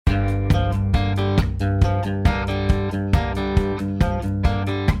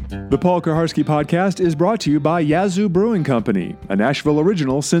The Paul Kuharsky Podcast is brought to you by Yazoo Brewing Company, a Nashville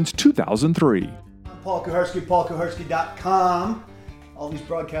original since 2003. I'm Paul Kuharsky, paulkuharsky.com. All these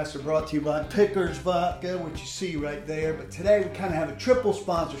broadcasts are brought to you by Pickers Vodka, which you see right there. But today we kind of have a triple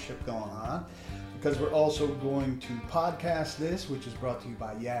sponsorship going on because we're also going to podcast this, which is brought to you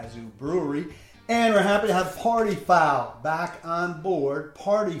by Yazoo Brewery. And we're happy to have Party Foul back on board.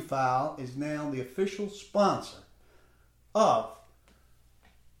 Party Foul is now the official sponsor of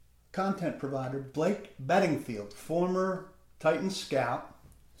content provider Blake Bedingfield, former Titans scout.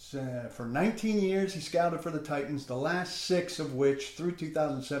 For 19 years, he scouted for the Titans, the last 6 of which, through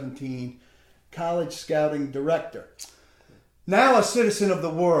 2017, college scouting director. Now a citizen of the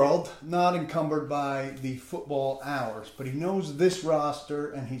world, not encumbered by the football hours, but he knows this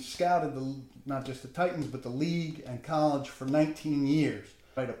roster, and he's scouted not just the Titans, but the league and college for 19 years.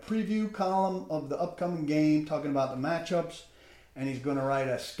 Write a preview column of the upcoming game, talking about the matchups, and he's going to write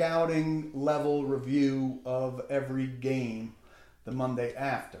a scouting level review of every game the Monday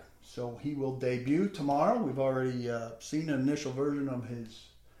after. So he will debut tomorrow. We've already seen an initial version of his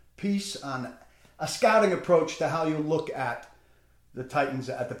piece on a scouting approach to how you look at the Titans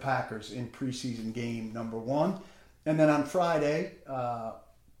at the Packers in preseason game number 1. And then on Friday,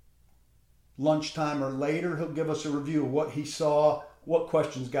 lunchtime or later, he'll give us a review of what he saw, what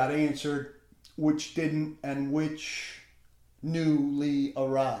questions got answered, which didn't, and which newly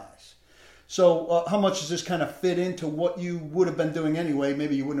arise. So how much does this kind of fit into what you would have been doing anyway?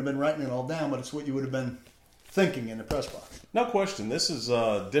 Maybe you wouldn't have been writing it all down, but it's what you would have been thinking in the press box. No question. This is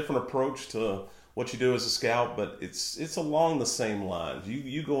a different approach to what you do as a scout, but it's along the same lines.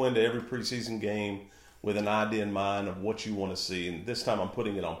 You go into every preseason game with an idea in mind of what you want to see, and this time I'm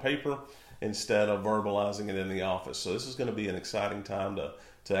putting it on paper instead of verbalizing it in the office. So this is going to be an exciting time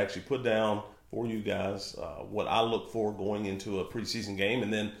to actually put down for you guys what I look for going into a preseason game,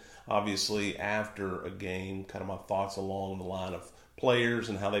 and then obviously after a game, kind of my thoughts along the line of players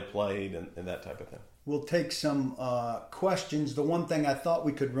and how they played and that type of thing. We'll take some questions. The one thing I thought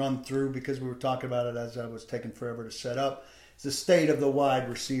we could run through, because we were talking about it as I was taking forever to set up, is the state of the wide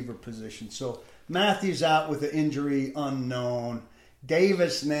receiver position. So Matthews out with an injury unknown.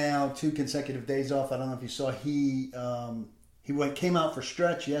 Davis now 2 consecutive days off. I don't know if you saw he came out for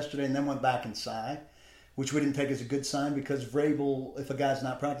stretch yesterday and then went back inside, which we didn't take as a good sign because Vrabel, if a guy's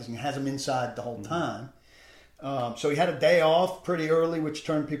not practicing, has him inside the whole time. So he had a day off pretty early, which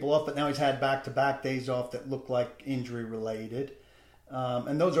turned people off, but now he's had back-to-back days off that look like injury-related.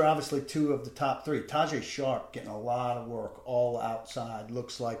 And those are obviously 2 of the top 3. Tajae Sharpe getting a lot of work all outside.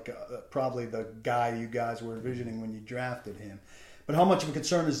 Looks like probably the guy you guys were envisioning when you drafted him. But how much of a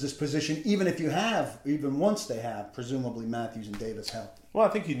concern is this position, even once they have, presumably Matthews and Davis healthy? Well, I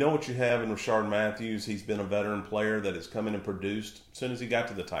think you know what you have in Rishard Matthews. He's been a veteran player that has come in and produced as soon as he got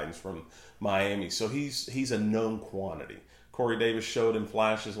to the Titans from Miami. So he's a known quantity. Corey Davis showed in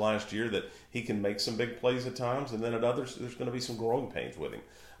flashes last year that he can make some big plays at times, and then at others there's going to be some growing pains with him.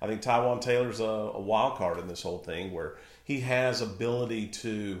 I think Tywan Taylor's a wild card in this whole thing, where he has ability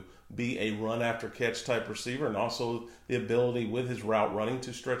to be a run-after-catch type receiver, and also the ability with his route running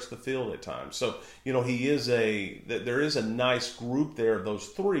to stretch the field at times. So, there is a nice group there of those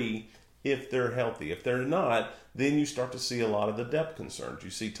 3 if they're healthy. If they're not, then you start to see a lot of the depth concerns. You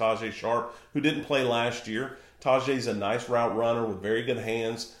see Tajae Sharpe, who didn't play last year. Tajae's a nice route runner with very good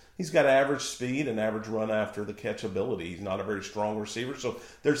hands. He's got average speed and average run after the catch ability. He's not a very strong receiver, so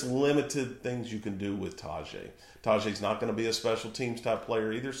there's limited things you can do with Tajae. Tajae's not going to be a special teams type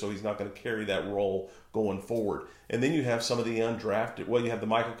player either, so he's not going to carry that role going forward. And then you have some of the undrafted. Well, you have the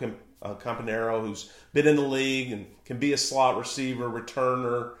Michael Campanaro, who's been in the league and can be a slot receiver,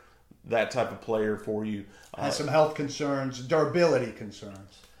 returner, that type of player for you. Has some health concerns, durability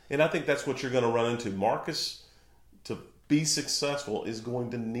concerns. And I think that's what you're going to run into. Marcus, to be successful, is going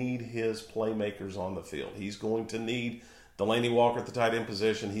to need his playmakers on the field. He's going to need Delaney Walker at the tight end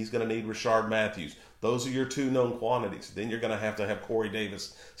position. He's going to need Rishard Matthews. Those are your 2 known quantities. Then you're going to have Corey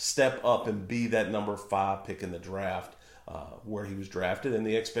Davis step up and be that number 5 pick in the draft where he was drafted and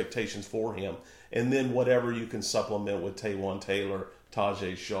the expectations for him. And then whatever you can supplement with Tywan Taylor,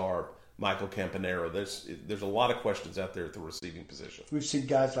 Tajae Sharpe, Michael Campanaro. There's a lot of questions out there at the receiving position. We've seen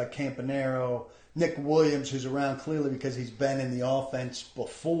guys like Campanaro, Nick Williams, who's around clearly because he's been in the offense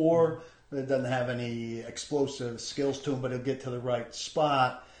before. It doesn't have any explosive skills to him, but he'll get to the right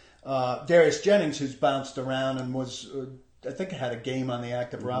spot. Darius Jennings, who's bounced around and was, I think, had a game on the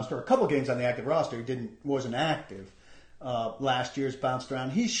active roster, a couple games on the active roster. He wasn't active. Last year's bounced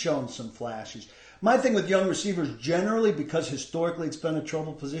around. He's shown some flashes. My thing with young receivers generally, because historically it's been a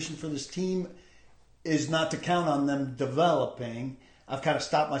trouble position for this team, is not to count on them developing. I've kind of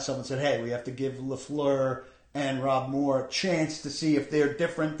stopped myself and said, hey, we have to give LaFleur and Rob Moore a chance to see if they're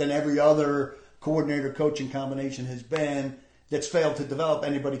different than every other coordinator-coaching combination has been that's failed to develop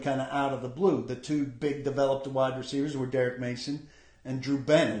anybody kind of out of the blue. The two big developed wide receivers were Derek Mason and Drew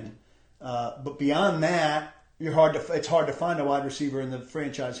Bennett. But beyond that, it's hard to find a wide receiver in the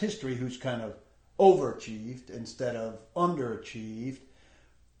franchise history who's kind of overachieved instead of underachieved.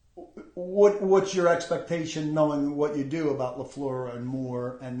 What's your expectation, knowing what you do about LaFleur and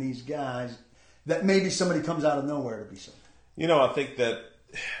Moore and these guys, that maybe somebody comes out of nowhere to be something? I think that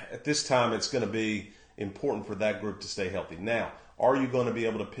at this time it's going to be important for that group to stay healthy. Now, are you going to be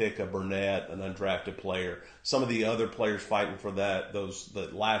able to pick a Burnett, an undrafted player, some of the other players fighting for the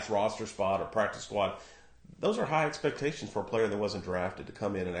last roster spot or practice squad? Those are high expectations for a player that wasn't drafted to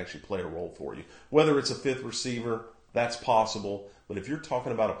come in and actually play a role for you. Whether it's a fifth receiver, that's possible. But if you're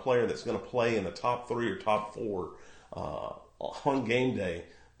talking about a player that's going to play in the top 3 or top 4 on game day,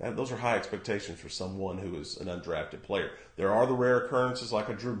 those are high expectations for someone who is an undrafted player. There are the rare occurrences like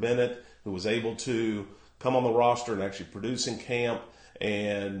a Drew Bennett who was able to come on the roster and actually produce in camp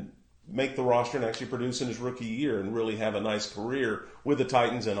and make the roster and actually produce in his rookie year and really have a nice career with the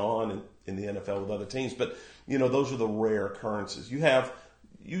Titans and on in the NFL with other teams. But, those are the rare occurrences.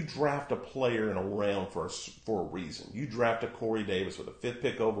 You draft a player in a round for a reason. You draft a Corey Davis with a 5th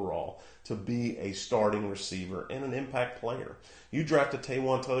pick overall to be a starting receiver and an impact player. You draft a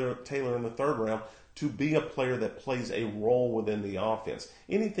Taywan Taylor in the 3rd round to be a player that plays a role within the offense.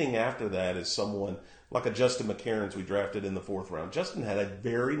 Anything after that is someone like a Justin McCarron we drafted in the 4th round. Justin had a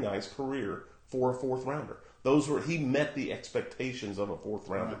very nice career for a 4th rounder. He met the expectations of a 4th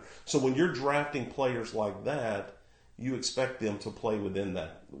rounder. Right. So when you're drafting players like that, you expect them to play within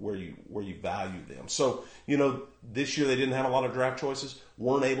that where you value them. So, this year they didn't have a lot of draft choices,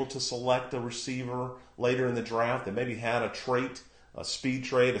 weren't able to select a receiver later in the draft that maybe had a trait, a speed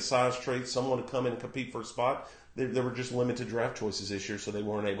trait, a size trait, someone to come in and compete for a spot. There were just limited draft choices this year, so they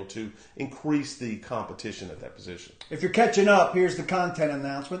weren't able to increase the competition at that position. If you're catching up, here's the content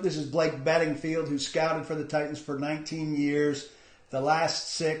announcement. This is Blake Bedingfield, who scouted for the Titans for 19 years, the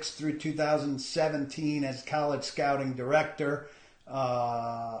last 6 through 2017 as college scouting director.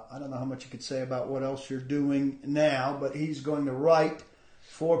 I don't know how much you could say about what else you're doing now, but he's going to write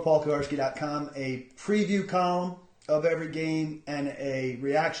for PaulKuharsky.com a preview column of every game and a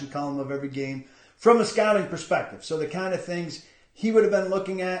reaction column of every game from a scouting perspective. So the kind of things he would have been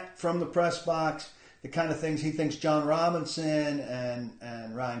looking at from the press box, the kind of things he thinks John Robinson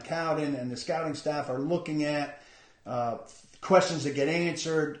and Ryan Cowden and the scouting staff are looking at, questions that get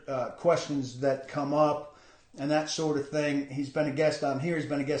answered, questions that come up, and that sort of thing. He's been a guest on here. He's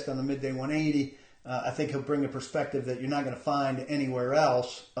been a guest on the Midday 180. I think he'll bring a perspective that you're not going to find anywhere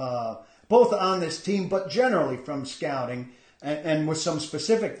else, both on this team, but generally from scouting, and with some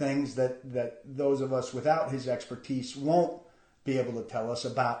specific things that those of us without his expertise won't be able to tell us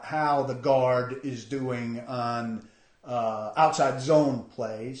about how the guard is doing on outside zone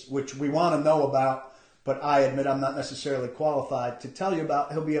plays, which we want to know about, but I admit I'm not necessarily qualified to tell you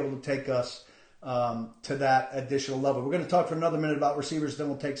about. He'll be able to take us to that additional level. We're going to talk for another minute about receivers, then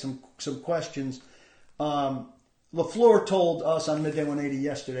we'll take some questions. LaFleur told us on Midday 180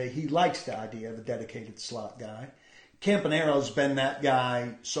 yesterday he likes the idea of a dedicated slot guy. Campanero's been that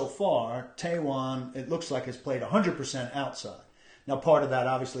guy so far. Taywan, it looks like, has played 100% outside. Now, part of that,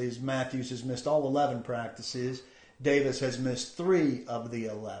 obviously, is Matthews has missed all 11 practices. Davis has missed 3 of the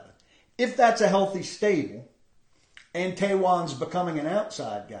 11. If that's a healthy stable, and Taywan's becoming an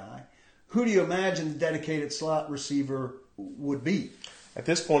outside guy, who do you imagine the dedicated slot receiver would be? At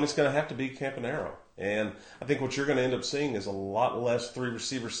this point, it's going to have to be Campanero. And I think what you're going to end up seeing is a lot less 3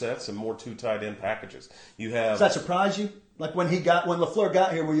 receiver sets and more 2 tight end packages. Does that surprise you? Like when LaFleur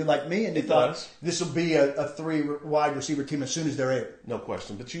got here, were you like me and you thought this will be a 3 wide receiver team as soon as they're able? No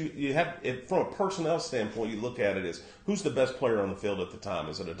question. But you have, from a personnel standpoint, you look at it as who's the best player on the field at the time?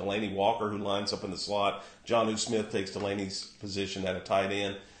 Is it a Delaney Walker who lines up in the slot? Jonnu Smith takes Delaney's position at a tight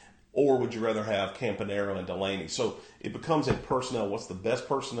end? Or would you rather have Campanero and Delaney? So it becomes a personnel. What's the best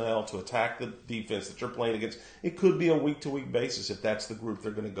personnel to attack the defense that you're playing against? It could be a week-to-week basis if that's the group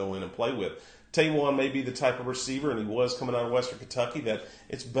they're going to go in and play with. Taywan may be the type of receiver, and he was coming out of Western Kentucky, that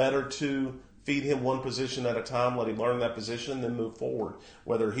it's better to feed him one position at a time, let him learn that position, and then move forward.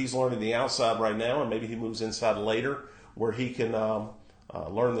 Whether he's learning the outside right now and maybe he moves inside later where he can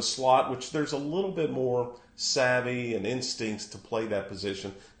learn the slot, which there's a little bit more savvy and instincts to play that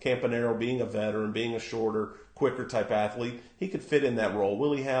position. Campanero, being a veteran, being a shorter, quicker type athlete, he could fit in that role.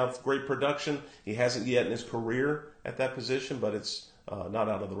 Will he have great production? He hasn't yet in his career at that position, but it's not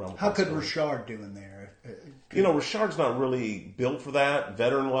out of the realm of How could possibility. Rashard do in there? Rashard's not really built for that.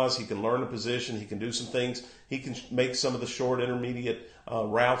 Veteran-wise, he can learn a position. He can do some things. He can make some of the short, intermediate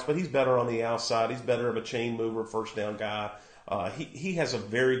routes, but he's better on the outside. He's better of a chain mover, first down guy. He has a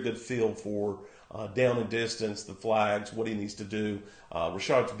very good feel for down and distance, the flags, what he needs to do.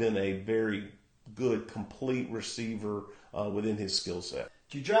 Rashard's been a very good, complete receiver within his skill set.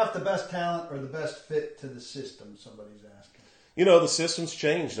 Do you draft the best talent or the best fit to the system? Somebody's asking. The system's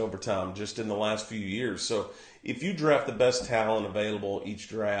changed over time, just in the last few years. So if you draft the best talent available each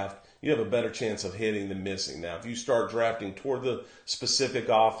draft, you have a better chance of hitting than missing. Now, if you start drafting toward the specific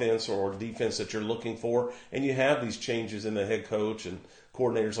offense or defense that you're looking for, and you have these changes in the head coach and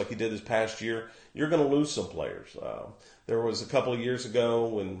coordinators like you did this past year, you're going to lose some players. There was a couple of years ago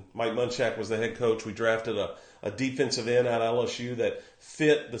when Mike Munchak was the head coach, we drafted a defensive end out of LSU that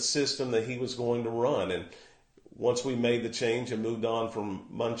fit the system that he was going to run. And once we made the change and moved on from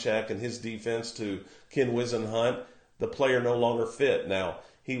Munchak and his defense to Ken Wisenhunt, the player no longer fit. Now,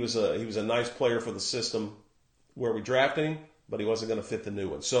 he was a nice player for the system where we drafted him, but he wasn't going to fit the new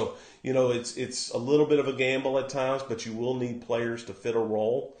one. So, it's a little bit of a gamble at times, but you will need players to fit a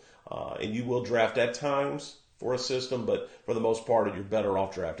role, and you will draft at times for a system, but for the most part, you're better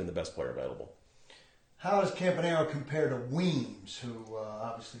off drafting the best player available. How does Campanaro compare to Weems, who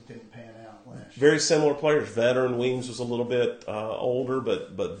obviously didn't pan out last year? Very similar players. Veteran Weems was a little bit older,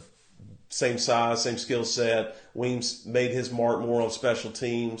 but same size, same skill set. Weems made his mark more on special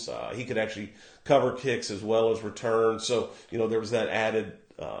teams. He could actually cover kicks as well as return. So, there was that added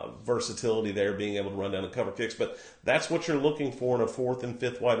versatility there, being able to run down and cover kicks. But that's what you're looking for in a fourth and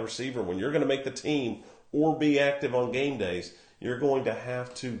fifth wide receiver. When you're going to make the team or be active on game days, you're going to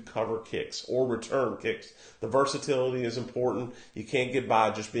have to cover kicks or return kicks. The versatility is important. You can't get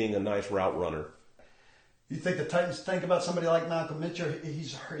by just being a nice route runner. You think the Titans think about somebody like Malcolm Mitchell?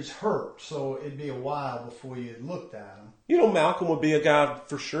 He's hurt, so it'd be a while before you looked at him. Malcolm would be a guy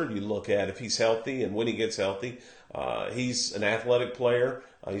for sure you look at if he's healthy and when he gets healthy. He's an athletic player.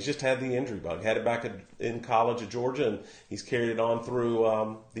 He's just had the injury bug. Had it back in college at Georgia, and he's carried it on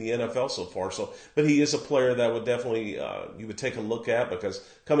through the NFL so far. But he is a player that would definitely you would take a look at, because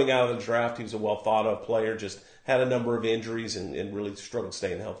coming out of the draft, he was a well thought of player. Just had a number of injuries and really struggled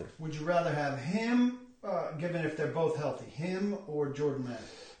staying healthy. Would you rather have him, given if they're both healthy, him or Jordan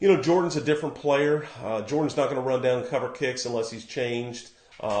Matthews? Jordan's a different player. Jordan's not going to run down and cover kicks unless he's changed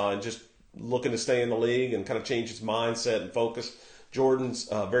and just looking to stay in the league and kind of change his mindset and focus. Jordan's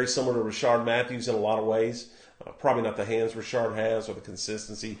very similar to Rashard Matthews in a lot of ways. Probably not the hands Rashard has or the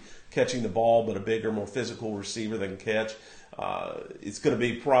consistency catching the ball, but a bigger, more physical receiver that can catch. It's going to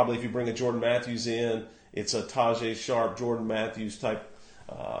be probably, if you bring a Jordan Matthews in, it's a Tajay Sharp, Jordan Matthews type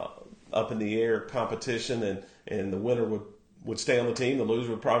up in the air competition, and the winner would stay on the team. The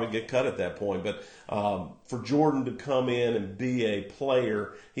loser would probably get cut at that point. But for Jordan to come in and be a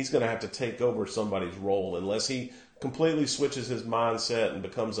player, he's going to have to take over somebody's role unless he completely switches his mindset and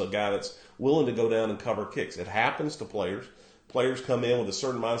becomes a guy that's willing to go down and cover kicks. It happens to players. Players come in with a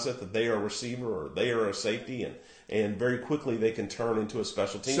certain mindset that they are a receiver or they are a safety, and very quickly they can turn into a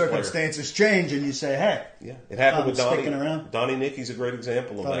special team player. Circumstances change, and you say, hey. Yeah, it happened with Donnie. Sticking around. Donnie Nicky's a great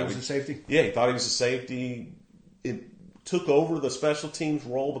example of that. Thought he was a safety? Yeah, he thought he was a safety. It took over the special teams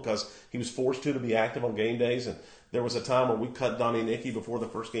role because he was forced to be active on game days, and there was a time where we cut Donnie Nicky before the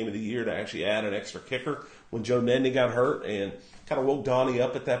first game of the year to actually add an extra kicker when Joe Nedney got hurt, and kind of woke Donnie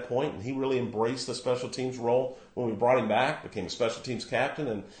up at that point, and he really embraced the special teams role when we brought him back, became a special teams captain,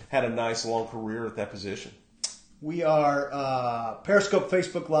 and had a nice long career at that position. We are Periscope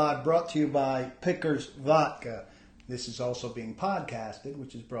Facebook Live, brought to you by Pickers Vodka. This is also being podcasted,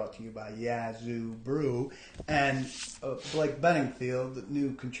 which is brought to you by Yazoo Brew. And Blake Benningfield, the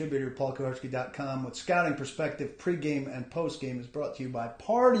new contributor to PaulKuharsky.com with scouting perspective, pregame and postgame, is brought to you by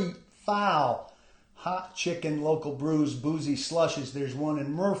Party Foul. Hot chicken, local brews, boozy slushes. There's one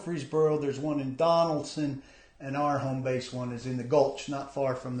in Murfreesboro, there's one in Donaldson, and our home base one is in the Gulch, not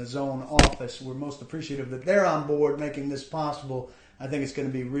far from the Zone office. We're most appreciative that they're on board making this possible. I think it's going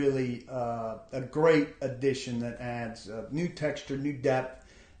to be really a great addition that adds new texture, new depth,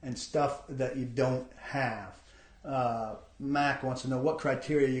 and stuff that you don't have. Mac wants to know what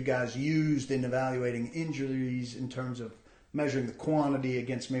criteria you guys used in evaluating injuries in terms of measuring the quantity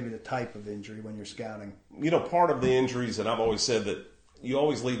against maybe the type of injury when you're scouting. Part of the injuries, and I've always said that you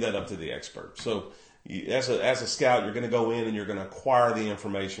always leave that up to the expert. So as a scout, you're going to go in and you're going to acquire the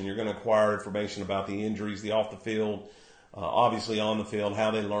information. You're going to acquire information about the injuries, the off the field, obviously on the field, how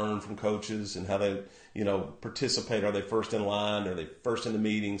they learn from coaches and how they, participate. Are they first in line? Are they first in the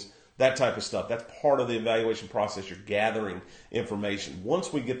meetings? that type of stuff. That's part of the evaluation process. You're gathering information.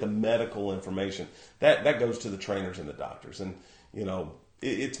 Once we get the medical information, that goes to the trainers and the doctors. And, you know,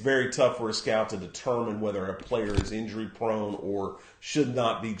 it's very tough for a scout to determine whether a player is injury prone or should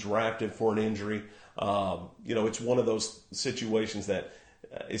not be drafted for an injury. You know, it's one of those situations that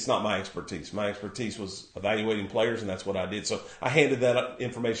it's not my expertise. My expertise was evaluating players, and that's what I did. So I handed that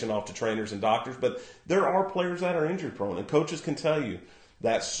information off to trainers and doctors. But there are players that are injury prone, and coaches can tell you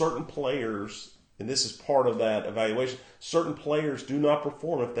that certain players, and this is part of that evaluation, certain players do not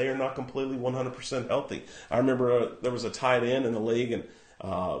perform if they are not completely 100% healthy. I remember there was a tight end in the league, and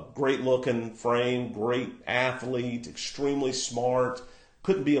great looking frame, great athlete, extremely smart,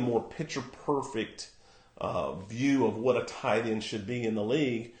 couldn't be a more picture perfect view of what a tight end should be in the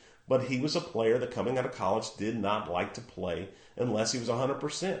league, but he was a player that coming out of college did not like to play unless he was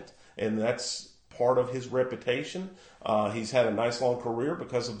 100%. And that's part of his reputation. He's had a nice long career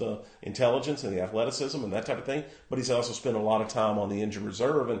because of the intelligence and the athleticism and that type of thing, but he's also spent a lot of time on the injured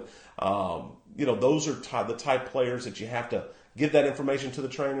reserve. And, you know, those are the type players that you have to give that information to the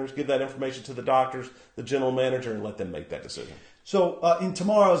trainers, give that information to the doctors, the general manager, and let them make that decision. So in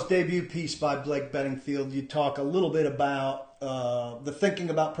tomorrow's debut piece by Blake Bedingfield, you talk a little bit about the thinking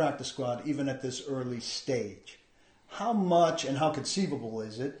about practice squad, even at this early stage. How much and how conceivable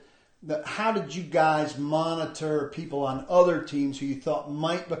is it? How did you guys monitor people on other teams who you thought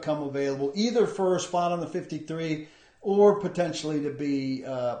might become available, either for a spot on the 53 or potentially to be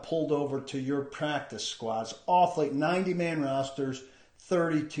pulled over to your practice squads? Off like 90-man rosters,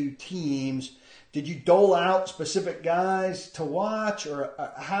 32 teams. Did you dole out specific guys to watch, or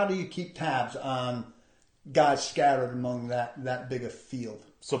how do you keep tabs on guys scattered among that big a field?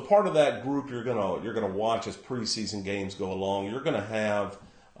 So part of that group you're gonna watch as preseason games go along. You're gonna have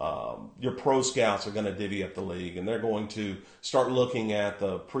your pro scouts are going to divvy up the league, and they're going to start looking at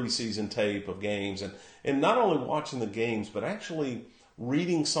the preseason tape of games, and not only watching the games, but actually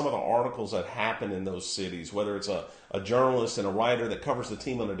reading some of the articles that happen in those cities, whether it's a journalist and a writer that covers the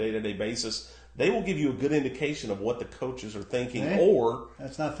team on a day-to-day basis. They will give you a good indication of what the coaches are thinking, or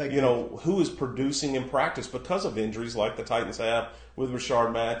that's not fake, you know, who is producing in practice because of injuries like the Titans have with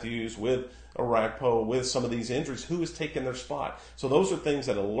Rashard Matthews, with Orakpo, with some of these injuries, who is taking their spot. So those are things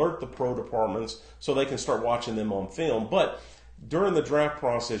that alert the pro departments so they can start watching them on film. But during the draft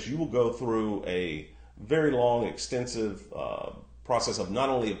process, you will go through a very long, extensive process of not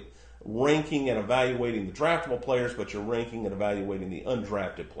only ranking and evaluating the draftable players, but you're ranking and evaluating the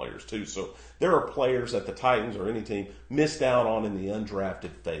undrafted players too. So there are players that the Titans or any team missed out on in the undrafted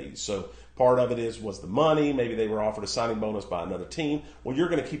phase. So part of it was the money. Maybe they were offered a signing bonus by another team. Well, you're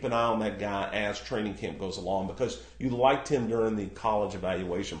going to keep an eye on that guy as training camp goes along because you liked him during the college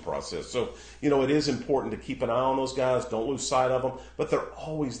evaluation process. So, you know, it is important to keep an eye on those guys. Don't lose sight of them. But there are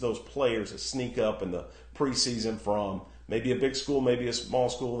always those players that sneak up in the preseason from maybe a big school, maybe a small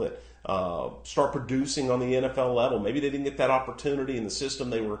school that start producing on the NFL level. Maybe they didn't get that opportunity in the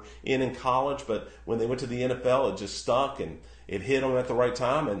system they were in college, but when they went to the NFL, it just stuck and it hit them at the right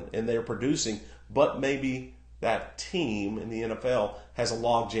time, and they're producing. But maybe that team in the NFL has a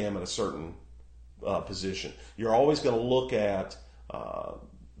logjam at a certain position. You're always going to look at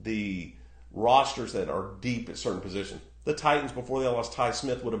the rosters that are deep at certain positions. The Titans, before they lost Ty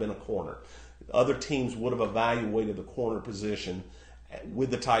Smith, would have been a corner. Other teams would have evaluated the corner position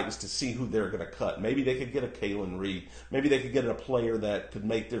with the Titans to see who they're going to cut. Maybe they could get a Kalen Reed. Maybe they could get a player that could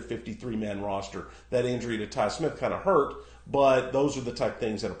make their 53-man roster. That injury to Ty Smith kind of hurt, but those are the type of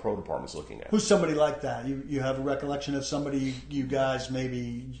things that a pro department's looking at. Who's somebody like that? You have a recollection of somebody you guys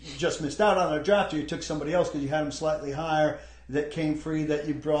maybe just missed out on a draft, or you took somebody else because you had him slightly higher that came free that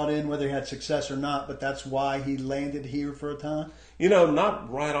you brought in, whether he had success or not, but that's why he landed here for a time? You know, not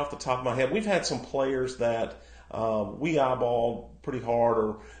right off the top of my head. We've had some players that we eyeballed pretty hard,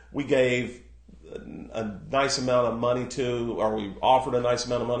 or we gave a nice amount of money to, or we offered a nice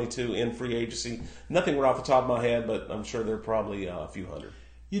amount of money to in free agency. Nothing right off the top of my head, but I'm sure there are probably a few hundred.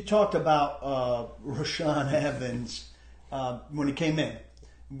 You talked about Rashaan Evans when he came in.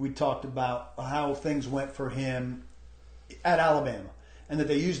 We talked about how things went for him at Alabama, and that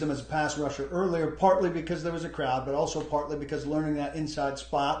they used him as a pass rusher earlier, partly because there was a crowd, but also partly because learning that inside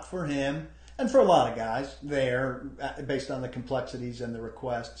spot for him and for a lot of guys there, based on the complexities and the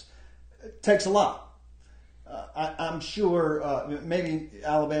requests, takes a lot. I'm sure maybe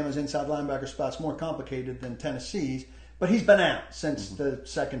Alabama's inside linebacker spot's more complicated than Tennessee's, but he's been out since the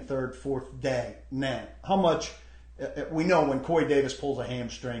second, third, fourth day now. How much we know when Corey Davis pulls a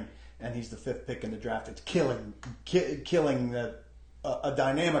hamstring and he's the fifth pick in the draft, it's killing a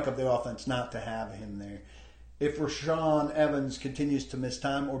dynamic of the offense not to have him there. if Rashaan Evans continues to miss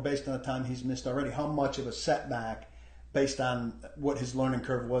time, or based on the time he's missed already, how much of a setback based on what his learning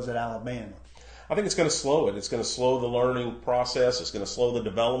curve was at Alabama? I think it's going to slow it. It's going to slow the learning process. It's going to slow the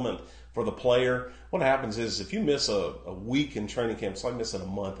development for the player. What happens is if you miss a week in training camp, it's like missing a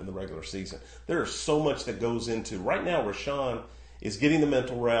month in the regular season. There is so much that goes into. Right now, Rashaan is getting the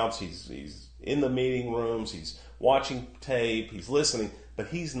mental reps. He's in the meeting rooms. He's watching tape. He's listening, but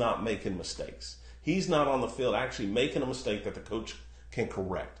he's not making mistakes. He's not on the field actually making a mistake that the coach can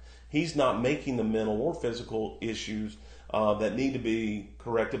correct. He's not making the mental or physical issues that need to be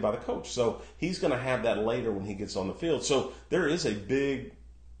corrected by the coach. So he's going to have that later when he gets on the field. So there is going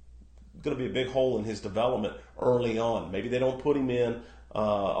to be a big hole in his development early on. Maybe they don't put him in a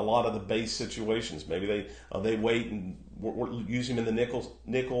lot of the base situations. Maybe they wait and use him in the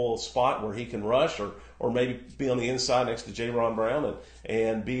nickel spot where he can rush, or maybe be on the inside next to J-Ron Brown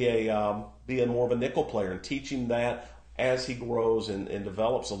and be a more of a nickel player and teach him that as he grows and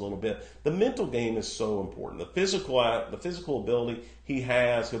develops a little bit. The mental game is so important. The physical ability he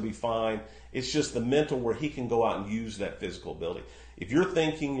has, he'll be fine. It's just the mental where he can go out and use that physical ability. If you're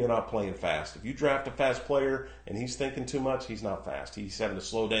thinking, you're not playing fast. If you draft a fast player and he's thinking too much, he's not fast. He's having to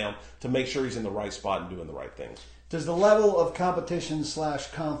slow down to make sure he's in the right spot and doing the right things. Does the level of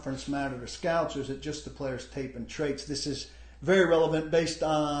competition/conference matter to scouts, or is it just the player's tape and traits? This is very relevant based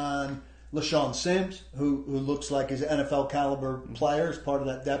on LaShawn Sims, who looks like he's an NFL caliber player as part of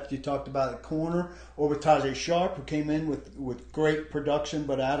that depth you talked about at corner, or with Tajae Sharpe, who came in with great production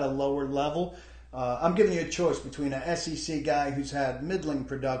but at a lower level. I'm giving you a choice between an SEC guy who's had middling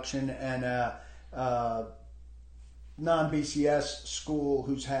production and a non-BCS school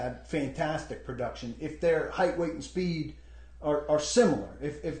who's had fantastic production. If their height, weight, and speed are similar,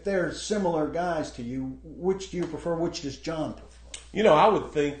 if they're similar guys to you, which do you prefer? Which does John prefer? I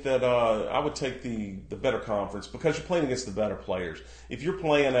would think that I would take the better conference because you're playing against the better players. If you're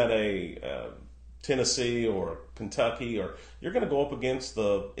playing at a Tennessee or Kentucky, or you're going to go up against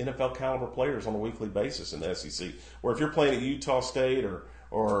the NFL caliber players on a weekly basis in the SEC. Or if you're playing at Utah State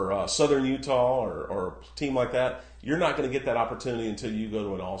or Southern Utah or a team like that, you're not going to get that opportunity until you go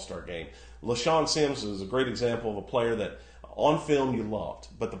to an all-star game. LaShawn Sims is a great example of a player that on film you loved,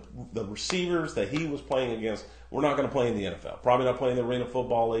 but the receivers that he was playing against were not going to play in the NFL. Probably not playing in the Arena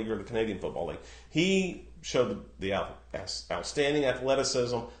Football League or the Canadian Football League. He showed the outstanding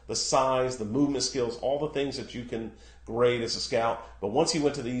athleticism, the size, the movement skills, all the things that you can grade as a scout. But once he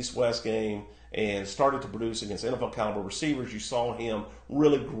went to the East-West game and started to produce against NFL caliber receivers, you saw him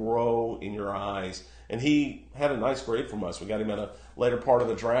really grow in your eyes. And he had a nice grade from us. We got him at a later part of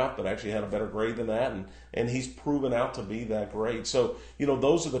the draft, but actually had a better grade than that. And he's proven out to be that great. So,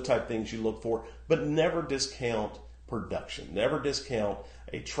 those are the type of things you look for. But never discount production. Never discount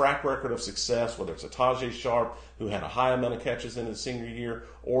a track record of success, whether it's a Tajae Sharpe, who had a high amount of catches in his senior year,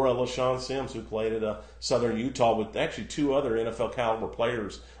 or a LaShawn Sims, who played at Southern Utah with actually two other NFL caliber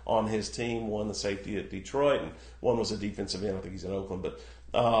players on his team. One the safety at Detroit, and one was a defensive end. I think he's in Oakland. But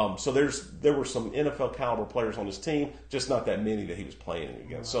so there were some NFL caliber players on his team, just not that many that he was playing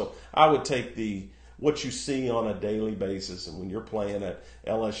against. So I would take what you see on a daily basis, and when you're playing at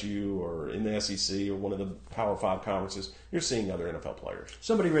LSU or in the SEC or one of the Power 5 conferences, you're seeing other NFL players.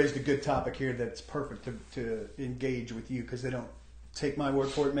 Somebody raised a good topic here that's perfect to engage with you because they don't take my word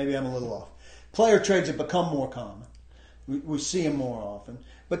for it. Maybe I'm a little off. Player trades have become more common. We see them more often.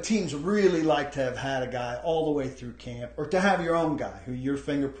 But teams really like to have had a guy all the way through camp, or to have your own guy who your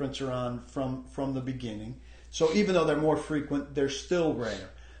fingerprints are on from the beginning. So even though they're more frequent, they're still rare.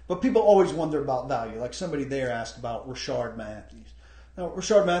 But people always wonder about value. Like somebody there asked about Rishard Matthews. Now,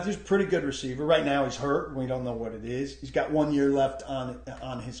 Rishard Matthews, pretty good receiver. Right now he's hurt. We don't know what it is. He's got 1 year left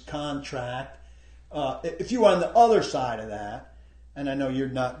on his contract. If you were on the other side of that, and I know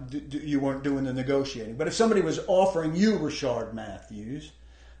you weren't doing the negotiating, but if somebody was offering you Rishard Matthews,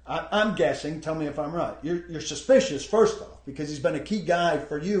 I'm guessing, tell me if I'm right, you're suspicious, first off, because he's been a key guy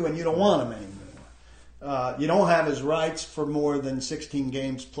for you and you don't want him anymore. You don't have his rights for more than 16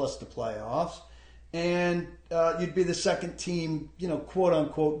 games plus the playoffs. And you'd be the second team, quote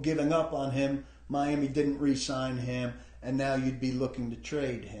unquote, giving up on him. Miami didn't re-sign him, and now you'd be looking to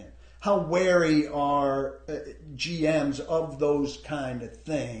trade him. How wary are GMs of those kind of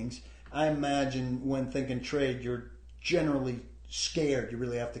things? I imagine when thinking trade, you're generally scared. You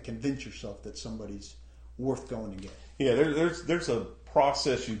really have to convince yourself that somebody's worth going to get. Yeah, there's a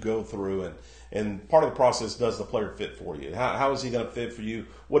process you go through, and part of the process, does the player fit for you? How is he going to fit for you?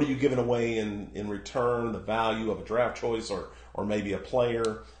 What are you giving away in return? The value of a draft choice or maybe a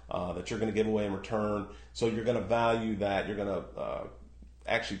player that you're going to give away in return. So you're going to value that. You're going to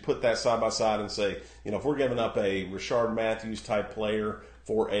actually put that side by side and say, if we're giving up a Rashard Matthews type player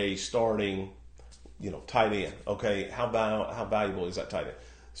for a starting, tight end, okay, how valuable is that tight end?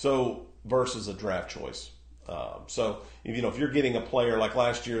 So versus a draft choice. So if you're getting a player like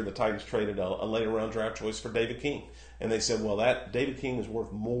last year, the Titans traded a later round draft choice for David King, and they said, well, that David King is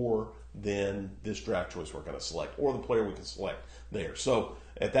worth more than this draft choice we're going to select, or the player we can select there. So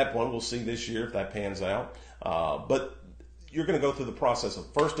at that point, we'll see this year if that pans out. But you're going to go through the process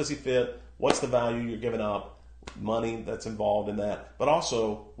of first, does he fit? What's the value you're giving up? Money that's involved in that. But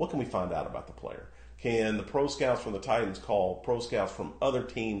also, what can we find out about the player? Can the pro scouts from the Titans call pro scouts from other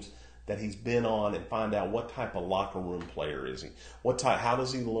teams that he's been on and find out what type of locker room player is he? How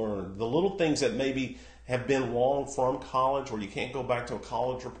does he learn? The little things that maybe have been wrong from college, where you can't go back to a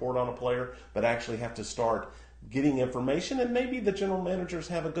college report on a player, but actually have to start getting information, and maybe the general managers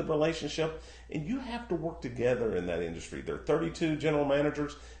have a good relationship, and you have to work together in that industry. There are 32 general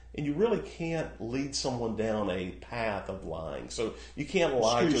managers, and you really can't lead someone down a path of lying. So you can't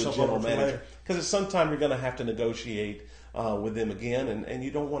lie to a general manager, because at some time you're going to have to negotiate with them again, and you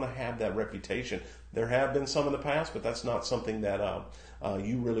don't want to have that reputation. There have been some in the past, but that's not something that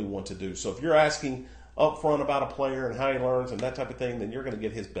you really want to do. So if you're asking up front about a player and how he learns and that type of thing, then you're going to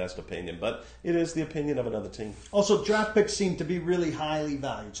get his best opinion. But it is the opinion of another team. Also, draft picks seem to be really highly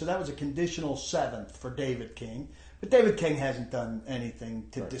valued. So that was a conditional 7th for David King. But David King hasn't done anything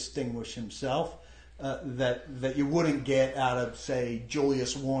to distinguish himself that you wouldn't get out of, say,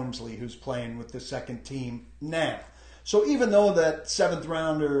 Julius Wormsley, who's playing with the second team now. So even though that 7th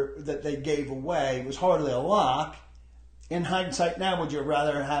rounder that they gave away was hardly a lock, in hindsight now, would you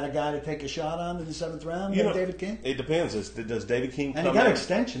rather have had a guy to take a shot on in the 7th round than David King? It depends. Does David King come in? And he got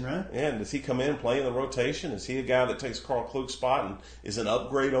extension, right? Yeah, and does he come in and play in the rotation? Is he a guy that takes Carl Klug's spot and is an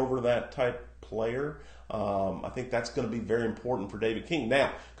upgrade over that type player? I think that's going to be very important for David King.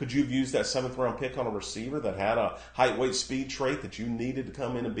 Now, could you have used that 7th round pick on a receiver that had a height, weight, speed trait that you needed to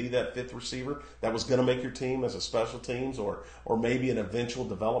come in and be that 5th receiver that was going to make your team as a special teams or maybe an eventual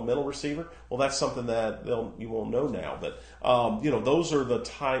developmental receiver? Well, that's something that you won't know now. But, those are the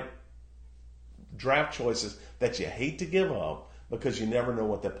type draft choices that you hate to give up, because you never know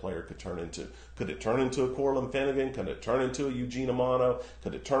what that player could turn into. Could it turn into a Cortland Finnegan? Could it turn into a Eugene Amano?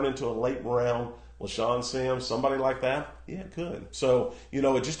 Could it turn into a late round LaShawn Sims, somebody like that? Yeah, it could. So,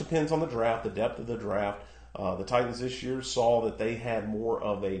 it just depends on the draft, the depth of the draft. The Titans this year saw that they had more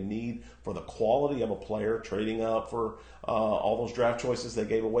of a need for the quality of a player, trading up for all those draft choices. They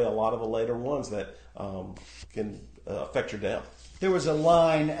gave away a lot of the later ones that can affect your depth. There was a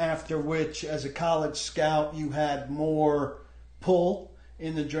line after which, as a college scout, you had more pull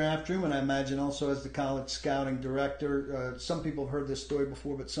in the draft room, and I imagine also as the college scouting director. Some people have heard this story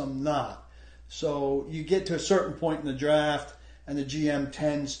before, but some not. So you get to a certain point in the draft, and the GM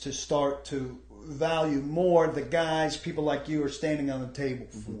tends to start to value more the guys people like you are standing on the table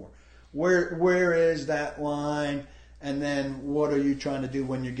for. Where is that line? And then what are you trying to do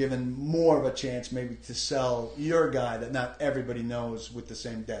when you're given more of a chance maybe to sell your guy that not everybody knows with the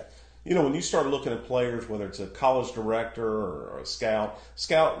same depth? When you start looking at players, whether it's a college director or a scout,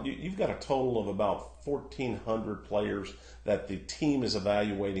 you've got a total of about 1,400 players that the team is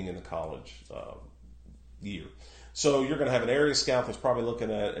evaluating in the college year. So you're going to have an area scout that's probably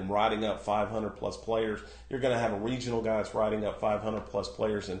looking at and writing up 500-plus players. You're going to have a regional guy that's writing up 500-plus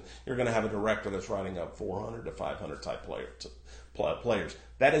players, and you're going to have a director that's writing up 400 to 500-type players.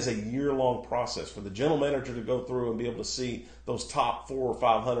 That is a year-long process. For the general manager to go through and be able to see those top 400 or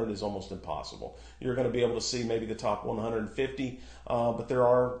 500 is almost impossible. You're going to be able to see maybe the top 150, but there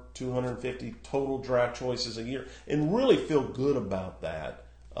are 250 total draft choices a year, and really feel good about that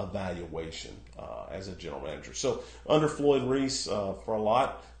evaluation as a general manager. So under Floyd Reese, for a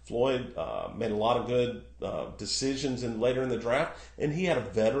lot, Floyd made a lot of good decisions later in the draft, and he had a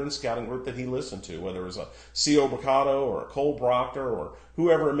veteran scouting group that he listened to, whether it was a C.O. Mercado or a Cole Proctor or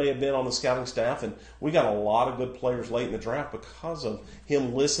whoever it may have been on the scouting staff. And we got a lot of good players late in the draft because of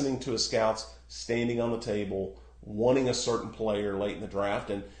him listening to his scouts, standing on the table, wanting a certain player late in the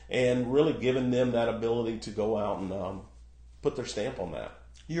draft, and really giving them that ability to go out and put their stamp on that.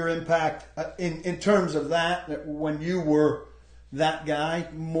 Your impact in terms of that when you were that guy,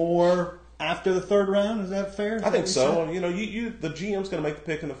 more after the 3rd round, is that fair? I think so. The GM's going to make the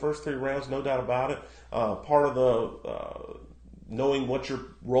pick in the first 3 rounds, no doubt about it. Part of the knowing what your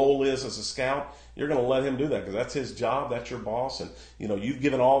role is as a scout, you're going to let him do that because that's his job, that's your boss, and you've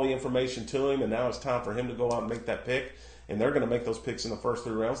given all the information to him, and now it's time for him to go out and make that pick. And they're going to make those picks in the first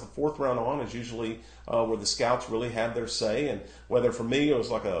 3 rounds. The 4th round on is usually where the scouts really have their say. And whether for me it was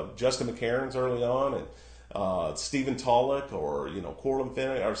like a Justin McCarron's early on, and Stephen Tulloch or, Cortland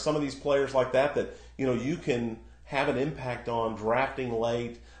Finley or some of these players like that, you can have an impact on drafting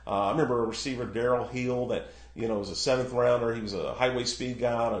late. I remember a receiver, Darrell Hill, that, was a 7th rounder. He was a highway speed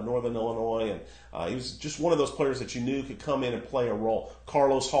guy out of Northern Illinois, and he was just one of those players that you knew could come in and play a role.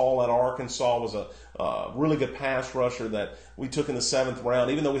 Carlos Hall at Arkansas was a really good pass rusher that we took in the 7th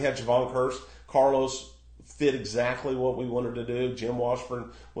round. Even though we had Javon Curse, Carlos fit exactly what we wanted to do. Jim Washburn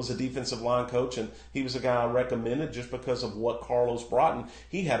was a defensive line coach, and he was a guy I recommended just because of what Carlos brought. And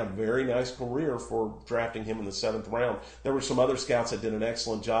he had a very nice career for drafting him in the 7th round. There were some other scouts that did an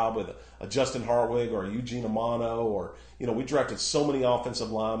excellent job with a Justin Hartwig or a Eugene Amano, or, we drafted so many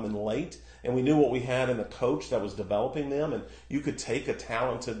offensive linemen late, and we knew what we had in a coach that was developing them. And you could take a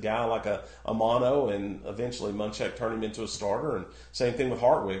talented guy like a Amano and eventually Munchak turn him into a starter. And same thing with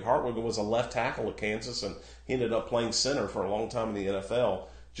Hartwig. Hartwig was a left tackle at Kansas, and he ended up playing center for a long time in the NFL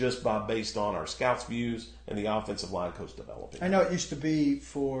just based on our scouts' views and the offensive line coach developing. I know it used to be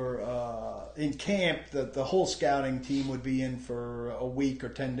for in camp that the whole scouting team would be in for a week or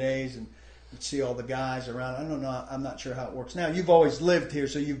 10 days and you'd see all the guys around. I don't know. I'm not sure how it works now. You've always lived here,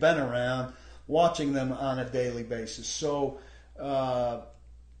 so you've been around watching them on a daily basis. So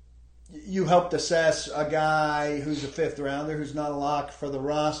you helped assess a guy who's a 5th rounder, who's not a lock for the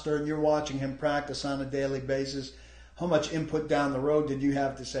roster, and you're watching him practice on a daily basis. How much input down the road did you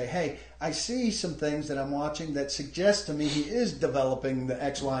have to say, hey, I see some things that I'm watching that suggest to me he is developing the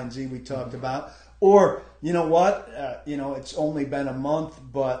X, Y, and Z we talked about? Or, you know what, it's only been a month,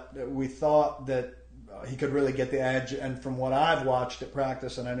 but we thought that he could really get the edge. And from what I've watched at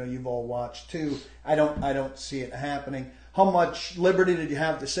practice, and I know you've all watched too, I don't see it happening. How much liberty did you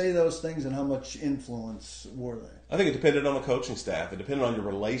have to say those things, and how much influence were they? I think it depended on the coaching staff. It depended on your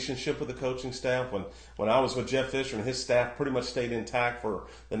relationship with the coaching staff. When I was with Jeff Fisher and his staff pretty much stayed intact for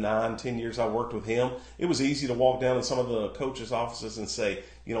the 9-10 years I worked with him, it was easy to walk down in some of the coaches' offices and say,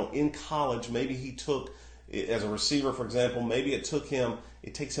 in college, maybe he took, as a receiver, for example, maybe it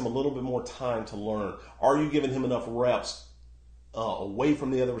takes him a little bit more time to learn. Are you giving him enough reps away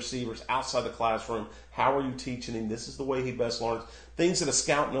from the other receivers, outside the classroom? How are you teaching him? This is the way he best learns. Things that a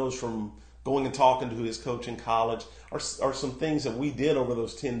scout knows from going and talking to his coach in college are some things that we did over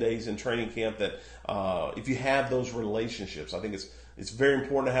those 10 days in training camp that if you have those relationships, I think it's very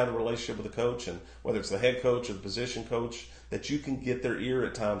important to have a relationship with the coach, and whether it's the head coach or the position coach, that you can get their ear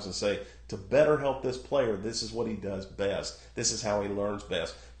at times and say, to better help this player, this is what he does best. This is how he learns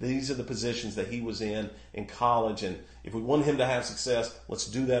best. These are the positions that he was in college, and if we want him to have success, let's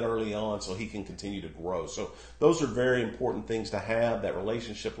do that early on so he can continue to grow. So those are very important things to have, that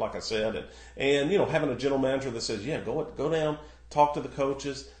relationship, like I said, and having a general manager that says, yeah, go down, talk to the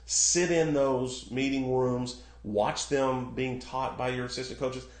coaches, sit in those meeting rooms, watch them being taught by your assistant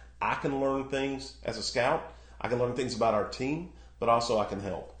coaches. I can learn things as a scout. I can learn things about our team, but also I can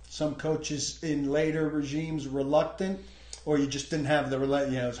help. Some coaches in later regimes reluctant, or you just didn't have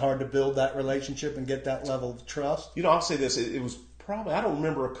it's hard to build that relationship and get that level of trust? I'll say this. It was probably, I don't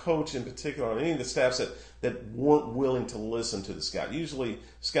remember a coach in particular on any of the staffs that weren't willing to listen to the scout. Usually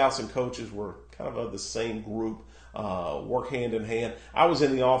scouts and coaches were kind of the same group, work hand in hand. I was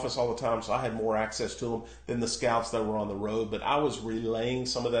in the office all the time, so I had more access to them than the scouts that were on the road, but I was relaying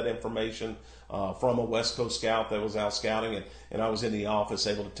some of that information from a West Coast scout that was out scouting, and I was in the office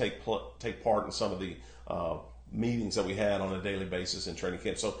able to take part in some of the meetings that we had on a daily basis in training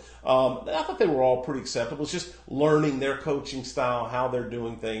camp. So I thought they were all pretty acceptable. It's just learning their coaching style, how they're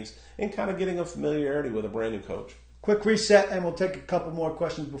doing things, and kind of getting a familiarity with a brand new coach. Quick reset, and we'll take a couple more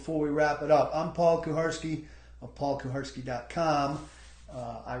questions before we wrap it up. I'm Paul Kuharsky of paulkuharsky.com.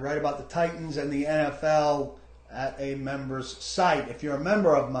 I write about the Titans and the NFL at a member's site. If you're a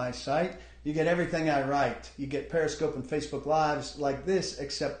member of my site, you get everything I write. You get Periscope and Facebook Lives like this,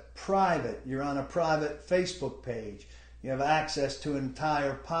 except private. You're on a private Facebook page. You have access to an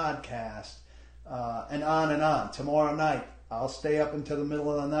entire podcast, and on and on. Tomorrow night, I'll stay up until the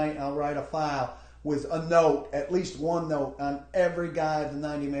middle of the night. I'll write a file with a note, at least one note, on every guy of the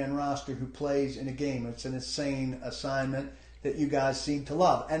 90-man roster who plays in a game. It's an insane assignment that you guys seem to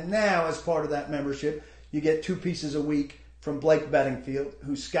love. And now, as part of that membership, you get 2 pieces a week from Blake Bedingfield,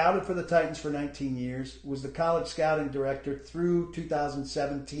 who scouted for the Titans for 19 years, was the college scouting director through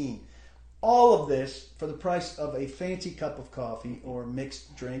 2017. All of this for the price of a fancy cup of coffee or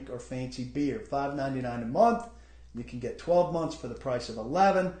mixed drink or fancy beer. $5.99 a month. You can get 12 months for the price of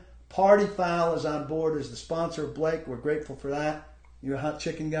 11. Party Fowl is on board as the sponsor of Blake. We're grateful for that. You're a hot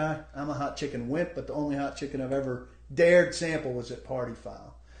chicken guy? I'm a hot chicken wimp, but the only hot chicken I've ever dared sample was at Party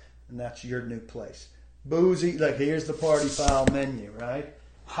Fowl. And that's your new place. Boozy, like here's the Party Fowl menu, right?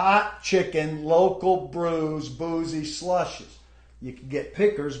 hot chicken, local brews, boozy slushes. You can get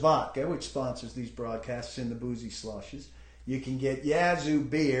Pickers Vodka, which sponsors these broadcasts, in the boozy slushes. You can get Yazoo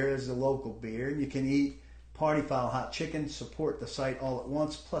beer as a local beer, and you can eat Party Foul hot chicken. Support the site all at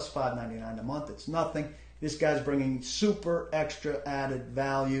once, plus $5.99 a month. It's nothing. This guy's bringing super extra added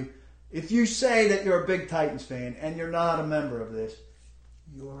value. If you say that you're a big Titans fan and you're not a member of this,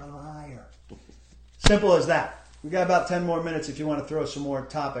 you're a liar. Simple as that. We got about 10 more minutes if you want to throw some more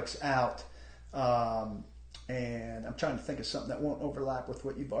topics out. And I'm trying to think of something that won't overlap with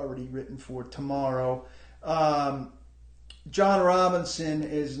what you've already written for tomorrow. John Robinson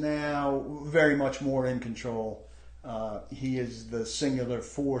is now very much more in control. He is the singular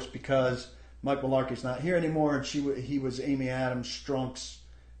force because Mike Mularkey's not here anymore, and he was Amy Adams Strunk's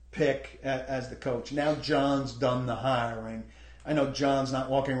pick as the coach. Now John's done the hiring. I know John's not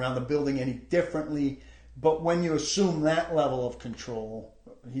walking around the building any differently, but when you assume that level of control,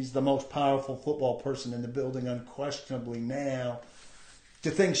 he's the most powerful football person in the building unquestionably now. Do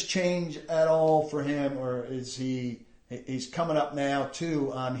things change at all for him, or is he's coming up now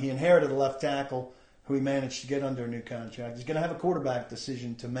too? He inherited a left tackle who he managed to get under a new contract. He's going to have a quarterback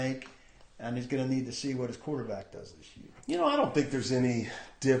decision to make, and he's going to need to see what his quarterback does this year. You know, I don't think there's any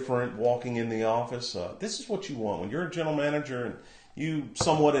different walking in the office. This is what you want. When you're a general manager and you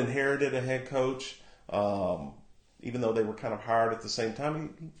somewhat inherited a head coach, even though they were kind of hired at the same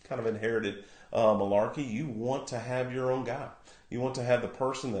time, you kind of inherited Mularkey. You want to have your own guy. You want to have the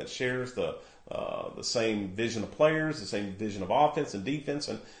person that shares the same vision of players, the same vision of offense and defense,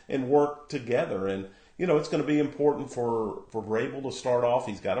 and work together. And, you know, it's going to be important for Vrabel to start off.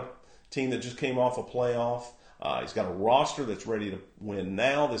 He's got a team that just came off a playoff. He's got a roster that's ready to win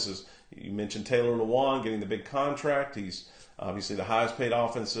now. You mentioned Taylor Lewan getting the big contract. He's obviously the highest paid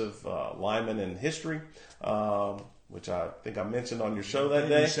offensive lineman in history, which I think I mentioned on your show that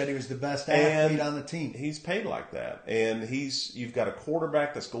day. You said he was the best athlete on the team. He's paid like that. And you've got a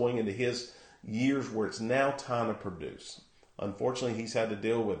quarterback that's going into his years where it's now time to produce. Unfortunately, he's had to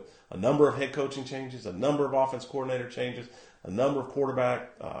deal with a number of head coaching changes, a number of offense coordinator changes, a number of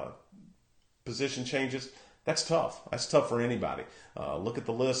quarterback position changes. That's tough. That's tough for anybody. Look at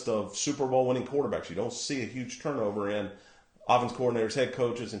the list of Super Bowl winning quarterbacks. You don't see a huge turnover in offense coordinators, head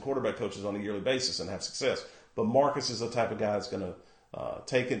coaches, and quarterback coaches on a yearly basis and have success. But Marcus is the type of guy that's going to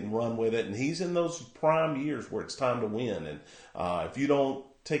take it and run with it. And he's in those prime years where it's time to win. And if you don't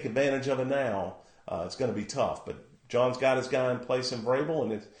take advantage of it now, it's going to be tough. But John's got his guy in place in Vrabel,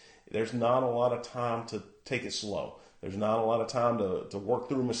 and there's not a lot of time to take it slow. There's not a lot of time to work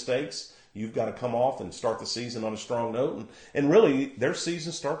through mistakes. You've got to come off and start the season on a strong note. And really, their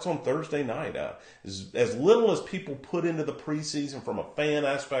season starts on Thursday night. As little as people put into the preseason from a fan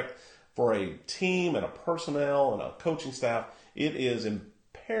aspect, for a team and a personnel and a coaching staff, it is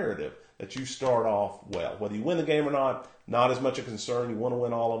imperative that you start off well. Whether you win the game or not as much a concern. You want to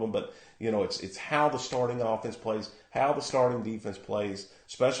win all of them. But, you know, it's how the starting offense plays, how the starting defense plays,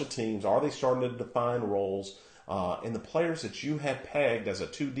 special teams. Are they starting to define roles? And the players that you had pegged as a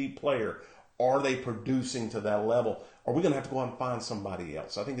 2-deep player, are they producing to that level? Are we going to have to go out and find somebody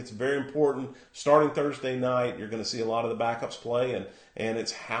else? I think it's very important. Starting Thursday night, you're going to see a lot of the backups play, and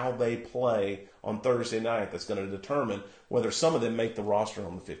it's how they play on Thursday night that's going to determine whether some of them make the roster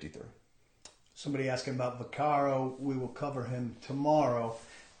on the 53. Somebody asking about Vaccaro. We will cover him tomorrow.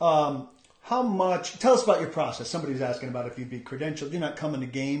 How much? Tell us about your process. Somebody's asking about if you'd be credentialed. You're not coming to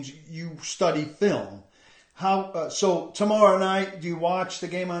games. You study film. So tomorrow night, do you watch the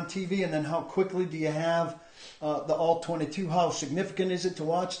game on TV, and then how quickly do you have the All-22? How significant is it to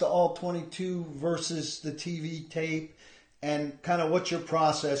watch the All-22 versus the TV tape? And kind of what's your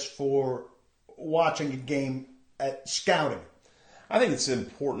process for watching a game at scouting? I think it's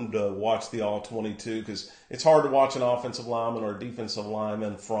important to watch the All-22 because it's hard to watch an offensive lineman or a defensive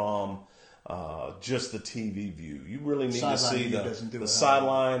lineman from just the TV view. You really need to see the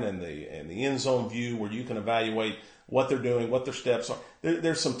sideline and the end zone view where you can evaluate what they're doing, what their steps are.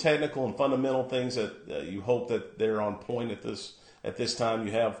 There's some technical and fundamental things that you hope that they're on point at this time.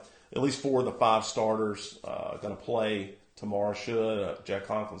 You have at least 4 of the 5 starters going to play tomorrow. Jack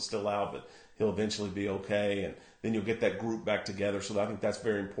Conklin's still out, but he'll eventually be okay. And then you'll get that group back together. So I think that's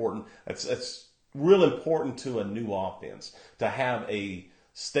very important. That's real important to a new offense to have a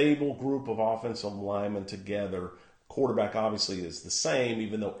stable group of offensive linemen together. Quarterback obviously is the same,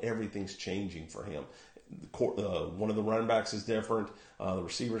 even though everything's changing for him. One of the running backs is different. The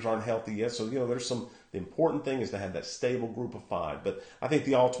receivers aren't healthy yet. So, the important thing is to have that stable group of 5. But I think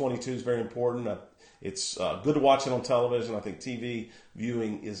the All-22 is very important. It's good to watch it on television. I think TV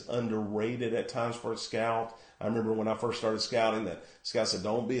viewing is underrated at times for a scout. I remember when I first started scouting that Scott said,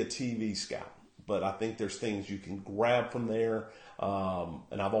 don't be a TV scout. But I think there's things you can grab from there.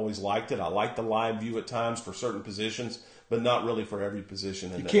 And I've always liked it. I like the live view at times for certain positions, but not really for every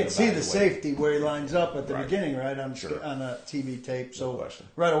position. You can't see the safety where he lines up at the beginning, right, on a TV tape. So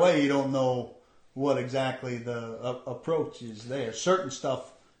right away you don't know what exactly the approach is there. Certain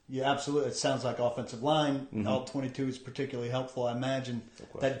stuff, it sounds like offensive line. All 22 is particularly helpful. I imagine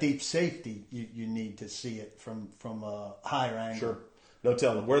that deep safety, you need to see it from a higher angle. Sure. No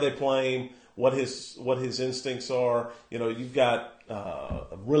telling where they playing, what his instincts are. You've got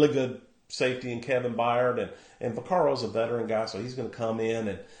a really good safety in Kevin Byard, and Vaccaro's a veteran guy, so he's going to come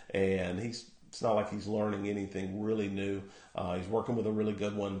in and it's not like he's learning anything really new. He's working with a really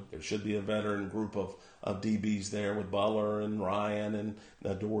good one. There should be a veteran group of DBs there with Butler and Ryan,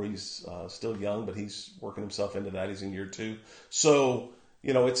 and Dory's still young, but he's working himself into that. He's in year 2. So,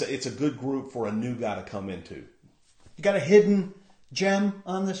 it's a good group for a new guy to come into. You got a hidden gem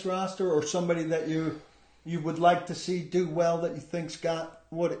on this roster, or somebody that you would like to see do well that you think's got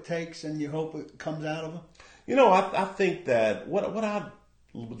what it takes and you hope it comes out of them? I think that what I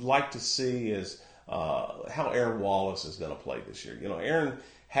would like to see is how Aaron Wallace is going to play this year. Aaron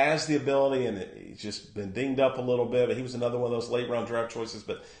has the ability, and he's just been dinged up a little bit. But he was another one of those late round draft choices,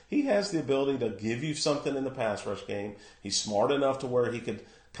 but he has the ability to give you something in the pass rush game. He's smart enough to where he could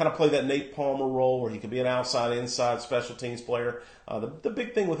kind of play that Nate Palmer role where he could be an outside, inside special teams player. The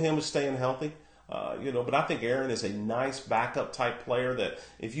big thing with him is staying healthy. But I think Aaron is a nice backup type player that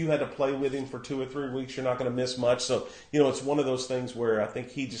if you had to play with him for 2 or 3 weeks, you're not going to miss much. So, it's one of those things where I think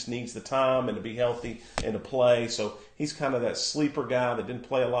he just needs the time and to be healthy and to play. So he's kind of that sleeper guy that didn't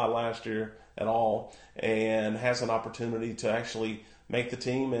play a lot last year at all and has an opportunity to actually make the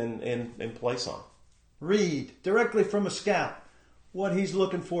team and play some. Reed, directly from a scout, what he's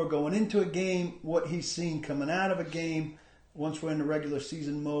looking for going into a game, what he's seen coming out of a game. Once we're in the regular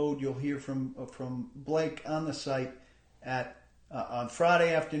season mode, you'll hear from Blake on the site on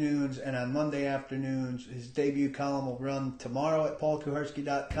Friday afternoons and on Monday afternoons. His debut column will run tomorrow at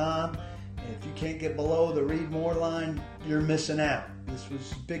paulkuharsky.com. If you can't get below the Reed Moore line, you're missing out. This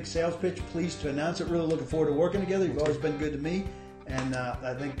was a big sales pitch. Pleased to announce it. Really looking forward to working together. You've always been good to me, and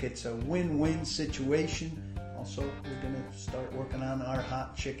I think it's a win-win situation. Also, we're going to start working on our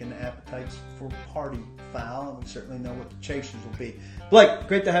hot chicken appetites for party fowl, and we certainly know what the chasers will be. Blake,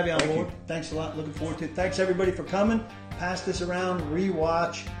 great to have you on board. Thanks a lot. Looking forward to it. Thanks, everybody, for coming. Pass this around,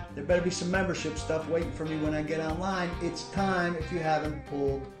 rewatch. There better be some membership stuff waiting for me when I get online. It's time if you haven't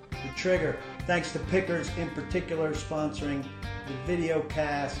pulled the trigger. Thanks to Pickers in particular sponsoring the video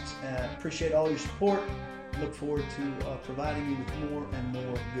casts. Appreciate all your support. Look forward to providing you with more and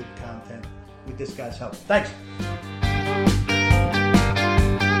more good content with this guy's help. Thanks.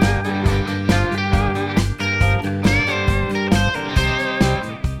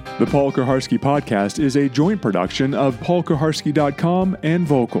 The Paul Kuharsky Podcast is a joint production of paulkuharsky.com and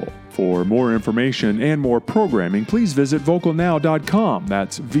Vocal. For more information and more programming, please visit vocalnow.com.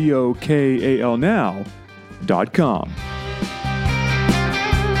 That's VOKAL now.com.